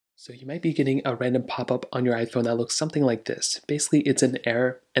So you might be getting a random pop-up on your iPhone that looks something like this. Basically, it's an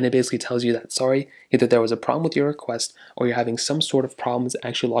error, and it basically tells you that, sorry, either there was a problem with your request or you're having some sort of problems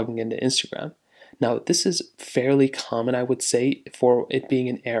actually logging into Instagram. Now, this is fairly common, I would say, for it being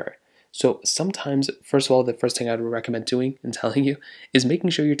an error. So sometimes, first of all, the first thing I would recommend doing and telling you is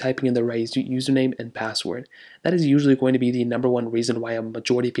making sure you're typing in the right username and password. That is usually going to be the number one reason why a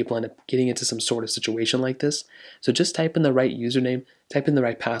majority of people end up getting into some sort of situation like this. So just type in the right username, type in the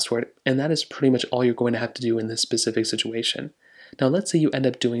right password, and that is pretty much all you're going to have to do in this specific situation. Now, let's say you end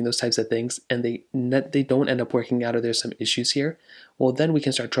up doing those types of things and they don't end up working out or there's some issues here. Well, then we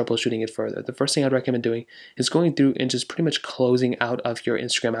can start troubleshooting it further. The first thing I'd recommend doing is going through and just pretty much closing out of your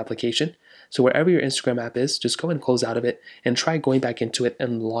Instagram application. So wherever your Instagram app is, just go and close out of it and try going back into it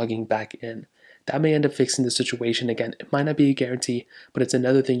and logging back in. That may end up fixing the situation. Again, it might not be a guarantee, but it's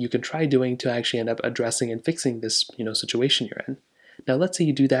another thing you can try doing to actually end up addressing and fixing this, situation you're in. Now, let's say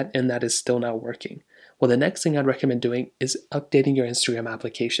you do that and that is still not working. Well, the next thing I'd recommend doing is updating your Instagram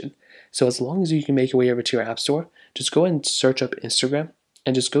application. So as long as you can make your way over to your app store, just go and search up Instagram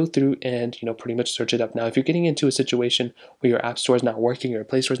and just go through and pretty much search it up. Now, if you're getting into a situation where your app store is not working or your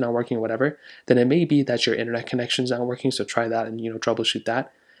Play Store is not working or whatever, then it may be that your internet connection is not working. So try that and troubleshoot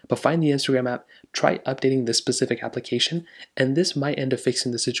that. But find the Instagram app, try updating this specific application, and this might end up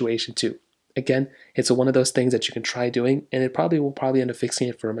fixing the situation too. Again, it's one of those things that you can try doing, and it will probably end up fixing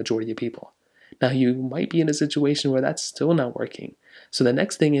it for a majority of people. Now, you might be in a situation where that's still not working. So the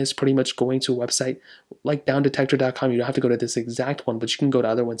next thing is pretty much going to a website like downdetector.com. You don't have to go to this exact one, but you can go to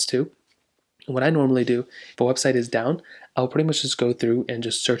other ones too. And what I normally do, if a website is down, I'll pretty much just go through and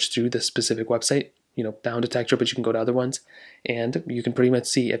just search through the specific website, down detector, but you can go to other ones. And you can pretty much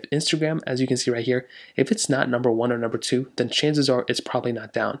see if Instagram, as you can see right here, if it's not number 1 or number 2, then chances are it's probably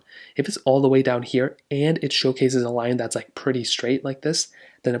not down. If it's all the way down here and it showcases a line that's like pretty straight like this,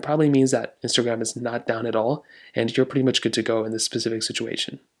 then it probably means that Instagram is not down at all and you're pretty much good to go in this specific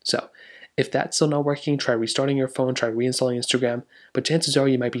situation. So if that's still not working, try restarting your phone, try reinstalling Instagram, but chances are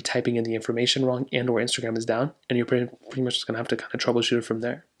you might be typing in the information wrong and or Instagram is down, and you're pretty much just going to have to kind of troubleshoot it from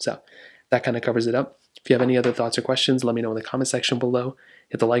there. So that kind of covers it up. If you have any other thoughts or questions, let me know in the comment section below.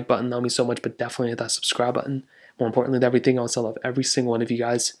 Hit the like button, that would mean so much, but definitely hit that subscribe button. More importantly than everything else, I love every single one of you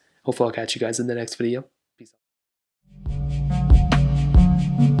guys. Hopefully I'll catch you guys in the next video.